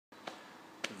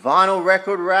Vinyl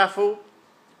record raffle,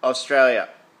 Australia.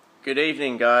 Good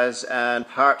evening, guys, and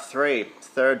part 3,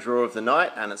 third draw of the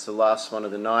night, and it's the last one of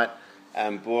the night.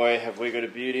 And boy, have we got a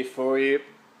beauty for you.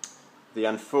 The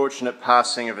unfortunate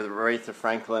passing of Aretha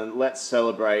Franklin. Let's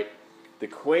celebrate the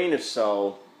Queen of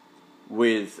Soul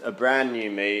with a brand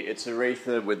new me. It's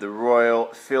Aretha with the Royal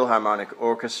Philharmonic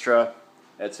Orchestra.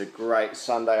 It's a great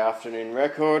Sunday afternoon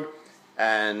record,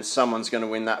 and someone's going to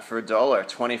win that for $1.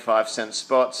 25-cent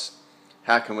spots.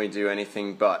 How can we do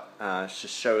anything but just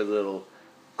show a little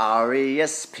R-E-S-P-E-C-T.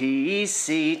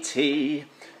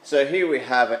 So here we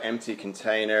have an empty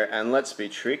container, and let's be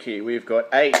tricky. We've got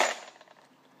 8,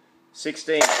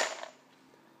 16,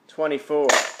 24,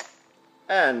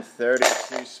 and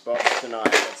 32 spots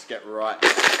tonight. Let's get right to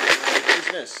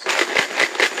business.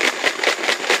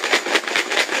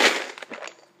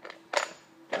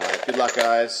 Alright, good luck,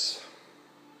 guys.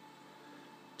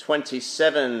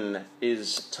 27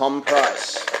 is Tom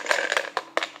Price.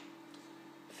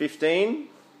 15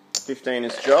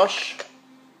 is Josh.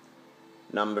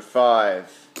 Number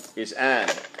 5 is Anne.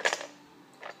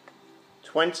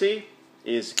 20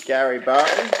 is Gary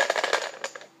Barton.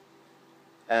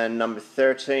 And number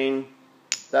 13,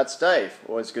 that's Dave.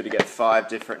 Always good to get 5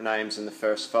 different names in the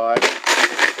first 5.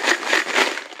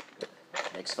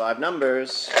 Next 5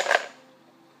 numbers.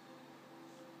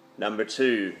 Number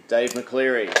 2, Dave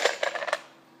McCleary.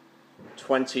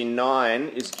 29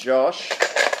 is Josh.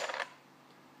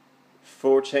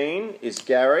 14 is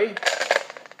Gary.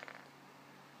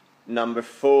 Number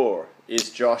 4 is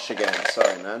Josh again.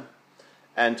 Sorry, man.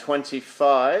 And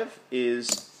 25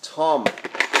 is Tom.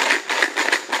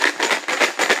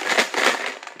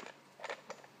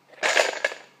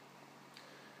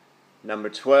 Number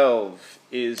 12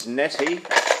 is Nettie.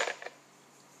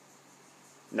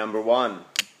 Number 1,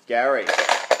 Gary.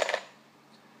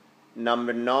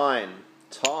 Number 9,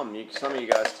 Tom. Some of you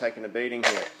guys taking a beating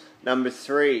here. Number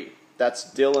 3, that's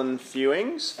Dylan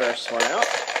Fewings, first one out.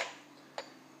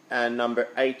 And number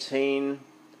 18,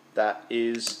 that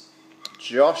is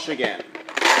Josh again.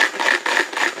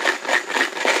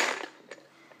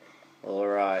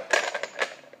 Alright.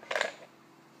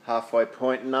 Halfway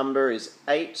point number is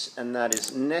 8, and that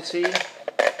is Nettie.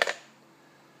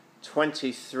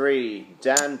 23,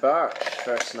 Dan Barch,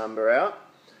 first number out.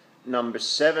 Number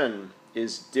 7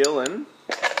 is Dylan.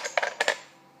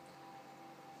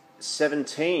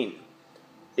 17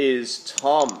 is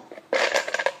Tom.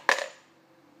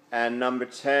 And number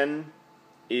 10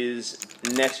 is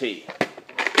Nettie.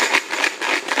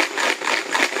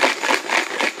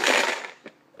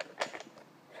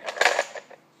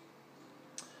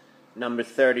 Number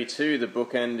 32, the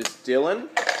bookend is Dylan.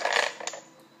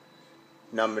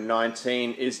 Number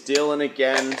 19 is Dylan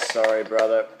again. Sorry,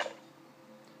 brother.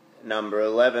 Number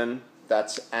 11,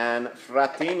 that's Anne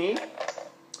Fratini.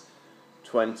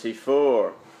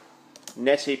 24,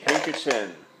 Nettie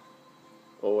Pinkerton.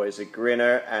 Always a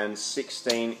grinner. And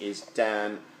 16 is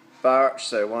Dan Barch.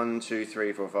 So 1, 2,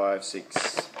 3, 4, 5,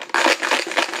 6,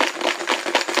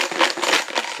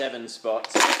 7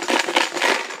 spots.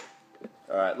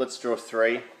 Alright, let's draw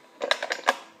 3.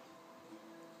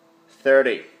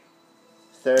 30.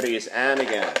 30 is Anne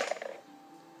again.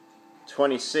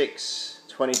 26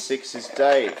 is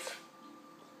Dave.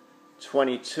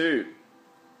 22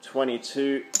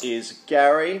 is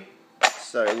Gary.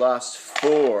 So last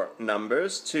 4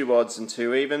 numbers, 2 odds and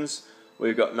 2 evens.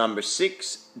 We've got number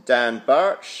 6, Dan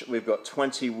Barch. We've got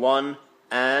 21,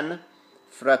 Anne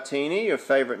Fratini, your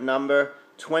favourite number.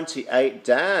 28,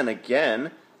 Dan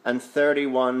again. And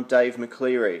 31, Dave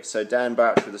McCleary. So Dan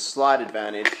Barch with a slight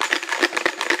advantage.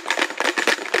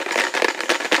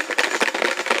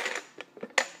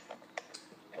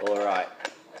 Alright.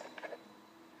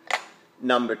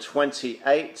 Number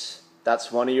 28,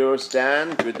 that's one of yours, Dan.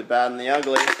 The good, the bad, and the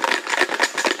ugly.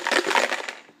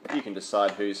 You can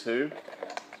decide who's who.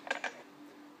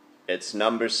 It's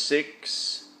number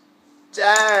 6,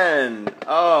 Dan.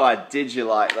 Oh, did you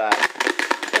like that?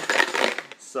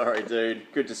 Sorry,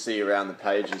 dude. Good to see you around the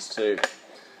pages too.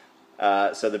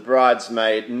 So the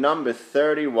bridesmaid, number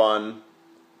 31,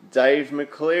 Dave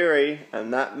McCleary,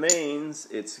 and that means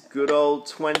it's good old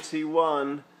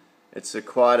 21. It's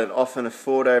quite an often a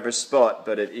fought-over spot,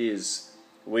 but it is,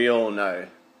 we all know,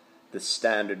 the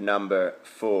standard number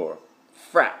for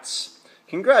frats.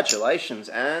 Congratulations,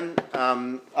 Anne.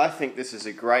 I think this is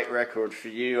a great record for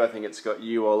you. I think it's got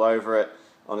you all over it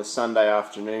on a Sunday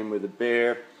afternoon with a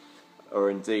beer, or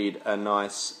indeed a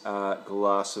nice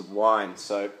glass of wine.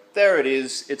 So there it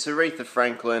is. It's Aretha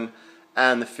Franklin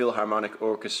and the Philharmonic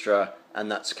Orchestra, and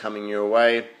that's coming your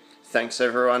way. Thanks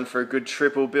everyone for a good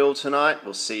triple bill tonight.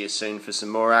 We'll see you soon for some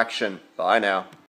more action. Bye now.